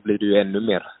också och då blir det ju ännu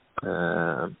mer.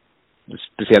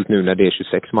 Speciellt nu när det är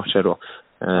 26 matcher då.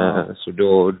 Så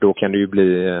då kan det ju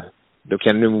bli, då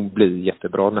kan det nog bli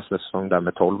jättebra nästa säsong där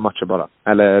med 12 matcher bara.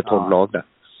 Eller 12 lag där.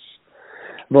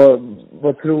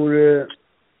 Vad tror du,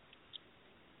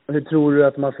 hur tror du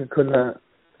att man ska kunna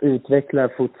utveckla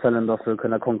futsalen då för att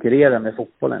kunna konkurrera med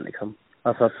fotbollen liksom?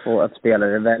 Alltså att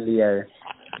spelare väljer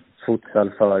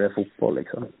futsal före fotboll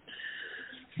liksom.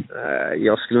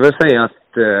 Jag skulle väl säga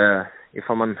att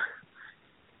ifall man,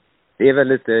 det är väl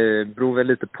lite, beror väl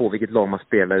lite på vilket lag man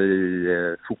spelar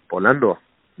i fotbollen då.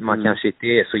 Man kanske inte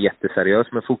är så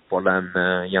jätteseriös med fotbollen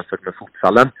jämfört med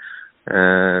futsalen.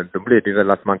 Då blir det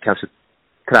väl att man kanske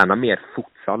tränar mer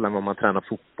futsal än vad man tränar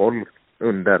fotboll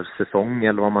under säsong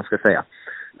eller vad man ska säga.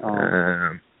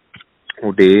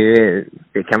 Och det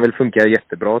kan väl funka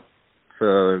jättebra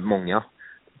för många,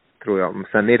 tror jag.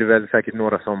 Sen är det väl säkert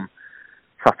några som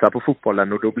satsar på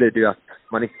fotbollen och då blir det ju att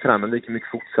man inte tränar lika mycket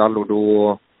futsal och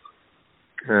då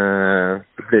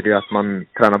blir det ju att man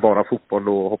tränar bara fotboll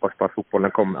och hoppas på att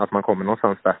fotbollen att man kommer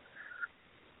någonstans där.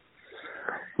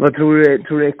 Vad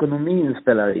tror du ekonomin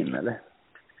spelar in eller?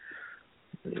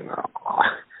 Ja,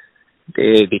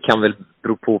 det kan väl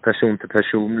bero på person till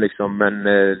person liksom, men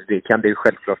det kan det ju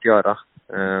självklart göra.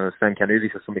 Sen kan det ju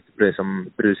vissa som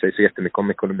bryr sig så jättemycket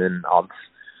om ekonomin alls.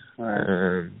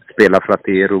 Spela för att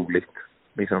det är roligt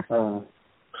liksom. Ja.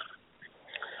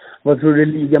 Vad tror du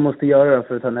ligan måste göra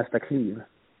för att ta nästa kliv?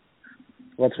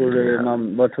 Vad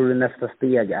tror du nästa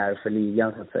steg är för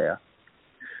ligan så att säga?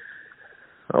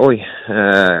 Oj.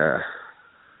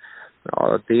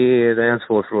 Ja, det är en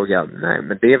svår fråga. Nej,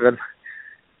 men det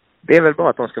är väl bara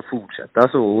att de ska fortsätta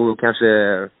så och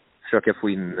kanske försöka få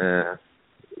in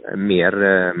mer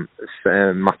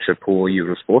matcher på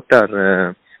Eurosport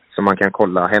där som man kan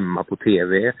kolla hemma på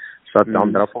TV så att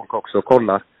andra folk också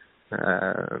kollar.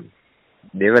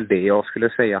 Det är väl det jag skulle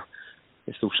säga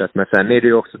i stort sett. Men sen är det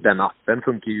ju också, den appen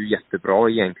funkar ju jättebra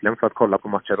egentligen för att kolla på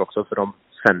matcher också, för de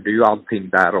sänder ju allting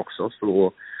där också,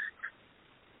 så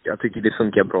jag tycker det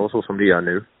funkar bra så som det gör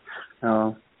nu.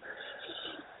 Ja,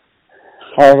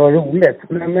 vad roligt.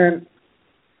 Men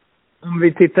om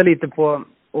vi tittar lite på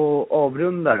och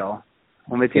avrundar då.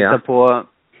 Om vi tittar på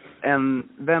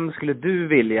vem skulle du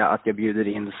vilja att jag bjuder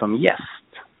in som gäst?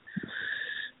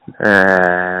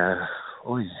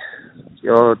 Oj.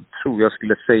 Jag tror jag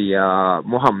skulle säga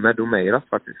Mohammed Omeira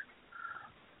faktiskt.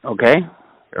 Okej.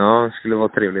 Ja, det skulle vara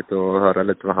trevligt att höra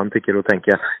lite vad han tycker och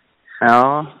tänker.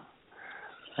 Ja.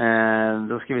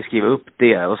 Då ska vi skriva upp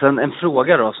det. Och sen en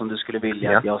fråga då som du skulle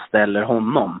vilja att jag ställer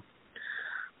honom.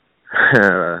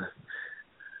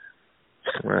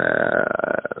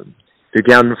 Du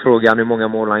kan fråga hur många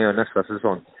mål han gör nästa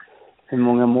säsong. Hur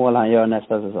många mål han gör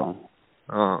nästa säsong?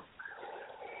 Ja.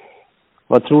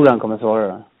 Vad tror du han kommer svara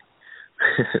då?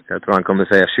 Jag tror han kommer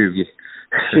säga 20.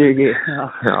 20?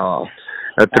 Ja.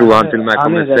 Jag tror han till och med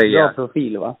kommer säga... Han är en rätt bra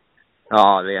profil, va?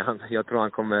 Ja, det är han. Jag tror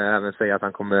han kommer även säga att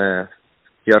han kommer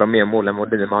göra mer mål än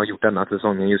vad man har gjort denna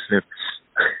säsongen just nu.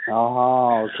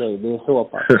 Jaha, okej. Det är så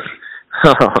pass.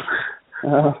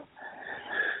 Ja.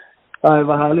 Ja,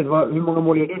 vad härligt. Hur många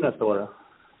mål gör du nästa år då?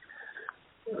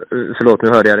 Förlåt, nu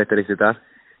hörde jag inte riktigt där.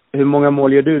 Hur många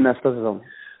mål gör du nästa säsong?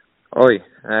 Oj.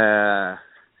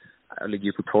 Jag ligger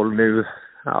ju på 12 nu.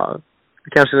 Ja,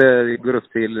 kanske det går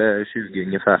upp till 20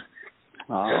 ungefär.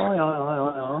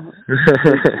 Ja.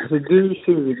 Så du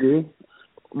 20,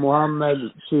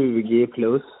 Mohammed 20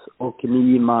 plus och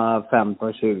Nima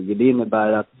 15-20. Det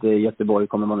innebär att Göteborg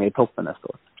kommer vara med i toppen nästa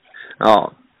år.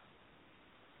 Ja.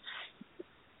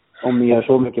 Om ni gör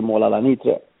så mycket mål alla ni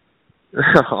tre.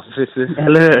 Ja, precis.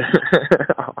 Eller hur?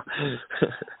 Ja.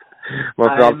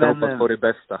 Man får alltid hoppas på det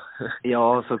bästa.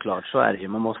 Ja, såklart. Så är det ju.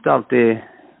 Man måste alltid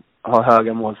ha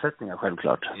höga målsättningar,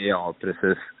 självklart. Ja,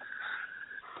 precis.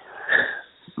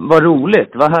 Vad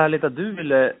roligt. Vad härligt att du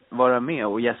ville vara med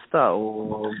och gästa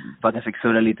och att jag fick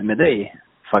surra lite med dig,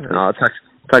 faktiskt. Ja,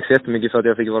 tack så jättemycket för att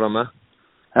jag fick vara med.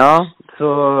 Ja, så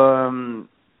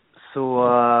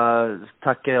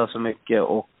tackar jag så mycket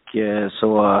och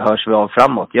så hörs vi av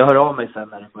framåt. Jag hör av mig sen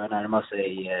när det börjar närma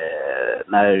sig,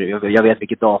 när jag vet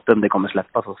vilket datum det kommer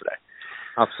släppas och sådär.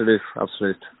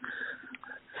 Absolut.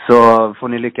 Så får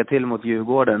ni lycka till mot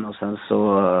Djurgården och sen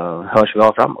så hörs vi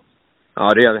av framåt.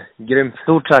 Ja, det gör vi. Grymt.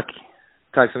 Stort tack.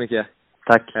 Tack så mycket.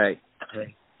 Tack. Hej.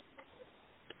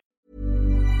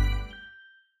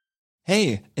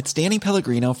 Hey, it's Danny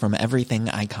Pellegrino from Everything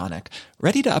Iconic.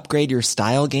 Ready to upgrade your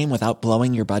style game without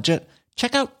blowing your budget?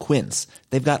 Check out Quince.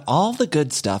 They've got all the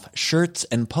good stuff, shirts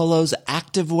and polos,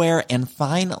 activewear, and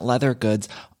fine leather goods,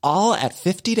 all at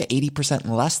 50 to 80%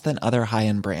 less than other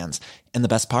high-end brands. And the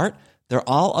best part? They're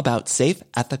all about safe,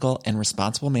 ethical, and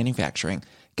responsible manufacturing.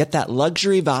 Get that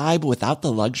luxury vibe without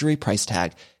the luxury price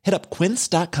tag. Hit up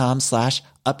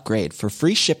quince.com/upgrade for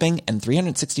free shipping and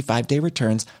 365-day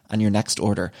returns on your next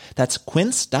order. That's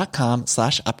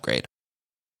quince.com/upgrade.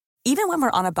 Even when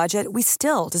we're on a budget, we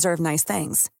still deserve nice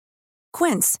things.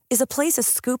 Quince is a place to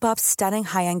scoop up stunning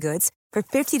high-end goods for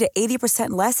 50 to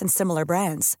 80% less than similar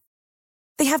brands.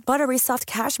 They have buttery soft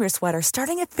cashmere sweaters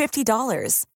starting at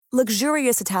 $50,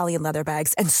 luxurious Italian leather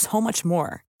bags, and so much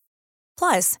more.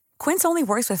 Plus, Quince only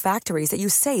works with factories that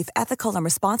use safe, ethical, and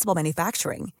responsible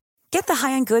manufacturing. Get the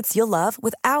high-end goods you'll love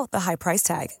without the high price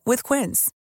tag with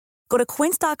Quince. Go to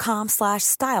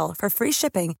quince.com/style for free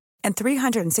shipping and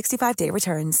 365-day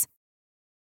returns.